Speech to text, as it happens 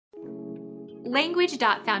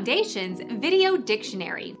Language.Foundation's Video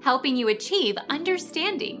Dictionary, helping you achieve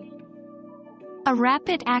understanding. A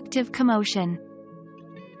rapid active commotion.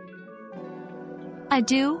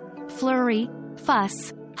 Ado, flurry,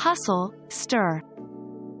 fuss, hustle, stir.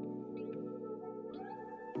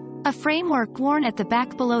 A framework worn at the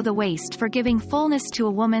back below the waist for giving fullness to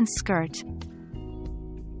a woman's skirt.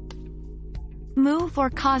 Move or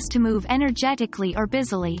cause to move energetically or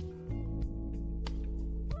busily.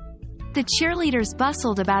 The cheerleaders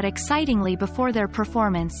bustled about excitingly before their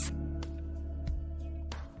performance.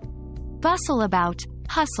 Bustle about,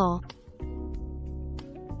 hustle.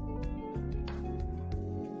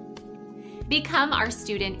 Become our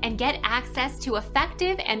student and get access to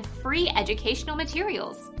effective and free educational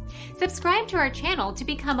materials. Subscribe to our channel to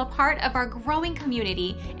become a part of our growing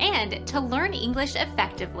community and to learn English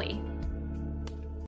effectively.